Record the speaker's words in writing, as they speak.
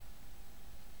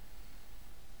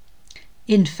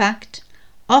In fact,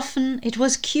 often it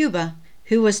was Cuba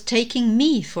who was taking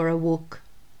me for a walk.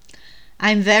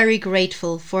 I'm very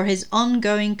grateful for his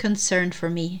ongoing concern for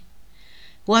me.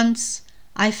 Once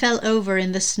I fell over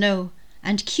in the snow,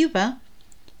 and Cuba,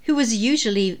 who was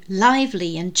usually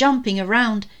lively and jumping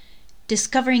around,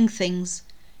 discovering things,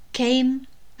 came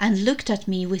and looked at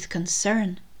me with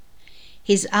concern.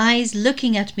 His eyes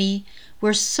looking at me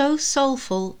were so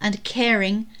soulful and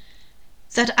caring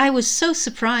that I was so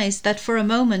surprised that for a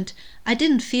moment I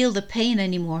didn't feel the pain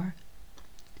anymore.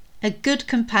 A good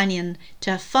companion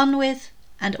to have fun with,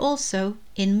 and also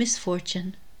in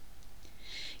misfortune.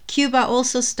 Cuba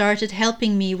also started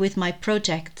helping me with my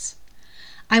projects.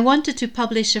 I wanted to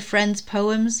publish a friend's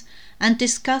poems and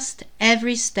discussed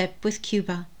every step with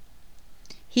Cuba.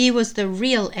 He was the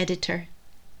real editor.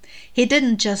 He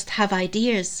didn't just have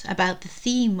ideas about the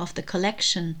theme of the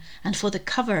collection and for the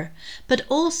cover, but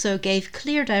also gave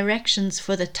clear directions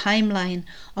for the timeline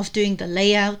of doing the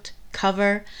layout,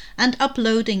 cover, and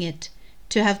uploading it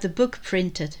to have the book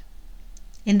printed.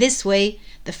 In this way,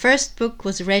 the first book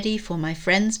was ready for my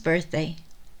friend's birthday.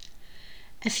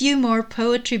 A few more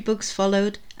poetry books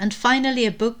followed, and finally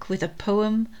a book with a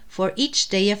poem for each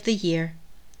day of the year.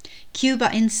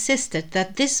 Cuba insisted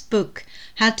that this book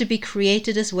had to be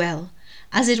created as well,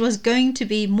 as it was going to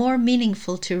be more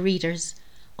meaningful to readers,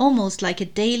 almost like a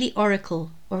daily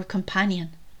oracle or companion.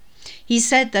 He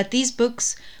said that these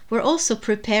books were also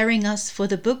preparing us for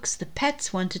the books the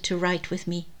pets wanted to write with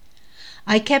me.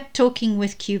 I kept talking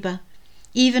with Cuba,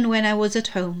 even when I was at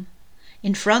home,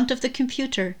 in front of the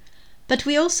computer, but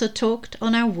we also talked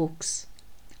on our walks.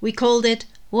 We called it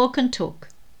walk and talk.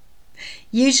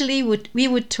 Usually we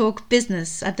would talk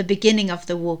business at the beginning of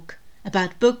the walk,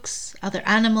 about books, other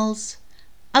animals,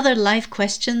 other life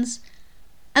questions,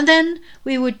 and then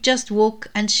we would just walk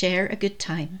and share a good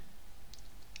time.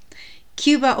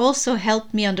 Cuba also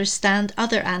helped me understand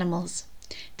other animals,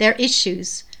 their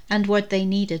issues, and what they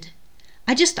needed.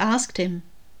 I just asked him,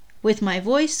 with my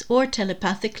voice or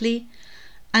telepathically,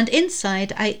 and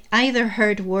inside I either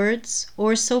heard words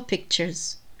or saw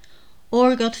pictures,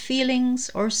 or got feelings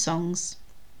or songs.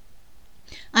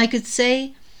 I could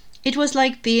say it was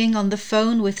like being on the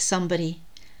phone with somebody,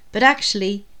 but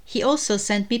actually he also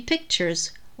sent me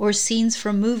pictures or scenes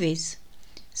from movies.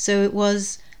 So it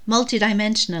was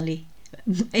multidimensional,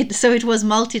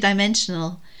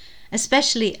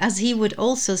 especially as he would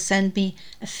also send me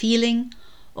a feeling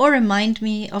or remind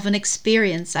me of an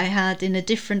experience I had in a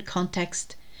different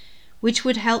context, which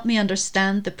would help me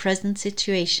understand the present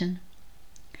situation.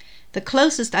 The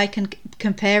closest I can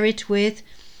compare it with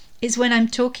is when I'm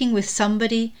talking with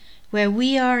somebody where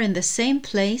we are in the same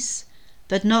place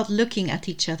but not looking at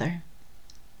each other.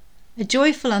 A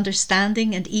joyful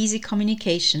understanding and easy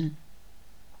communication.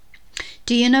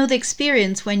 Do you know the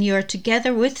experience when you are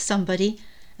together with somebody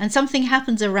and something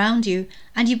happens around you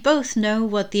and you both know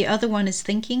what the other one is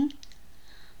thinking?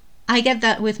 I get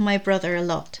that with my brother a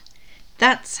lot.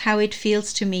 That's how it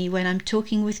feels to me when I'm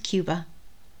talking with Cuba.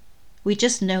 We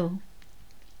just know.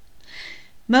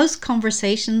 Most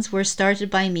conversations were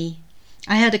started by me.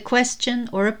 I had a question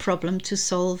or a problem to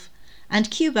solve,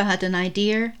 and Cuba had an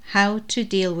idea how to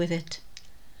deal with it.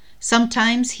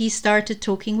 Sometimes he started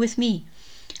talking with me,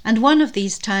 and one of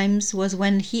these times was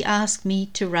when he asked me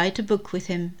to write a book with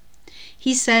him.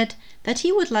 He said that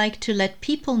he would like to let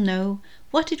people know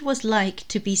what it was like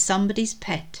to be somebody's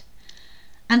pet,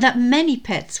 and that many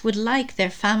pets would like their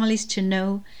families to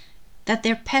know that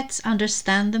their pets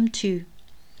understand them too.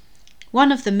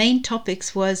 One of the main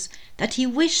topics was that he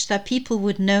wished that people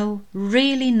would know,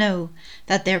 really know,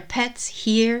 that their pets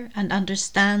hear and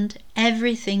understand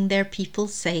everything their people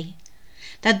say,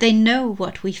 that they know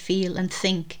what we feel and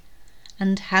think,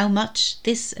 and how much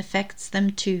this affects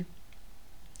them too.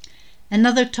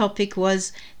 Another topic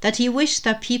was that he wished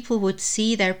that people would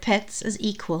see their pets as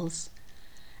equals,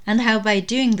 and how by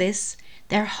doing this,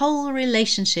 their whole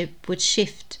relationship would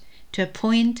shift to a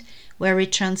point where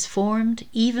it transformed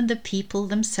even the people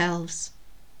themselves.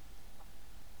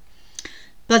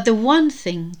 But the one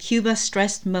thing Cuba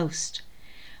stressed most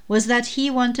was that he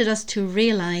wanted us to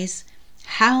realize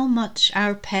how much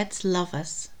our pets love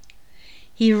us.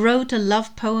 He wrote a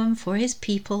love poem for his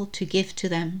people to give to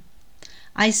them.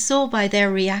 I saw by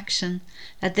their reaction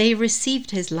that they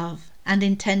received his love and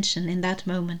intention in that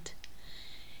moment.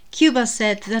 Cuba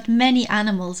said that many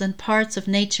animals and parts of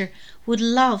nature would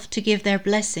love to give their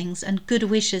blessings and good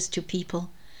wishes to people.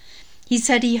 He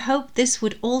said he hoped this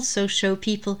would also show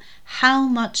people how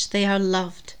much they are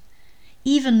loved,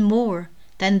 even more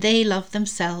than they love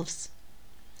themselves.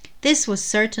 This was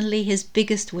certainly his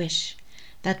biggest wish,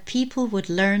 that people would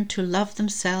learn to love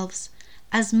themselves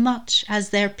as much as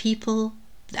their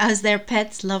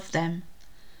pets love them.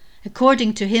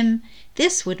 According to him,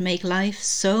 this would make life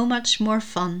so much more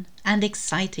fun and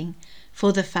exciting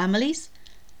for the families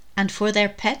and for their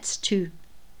pets too.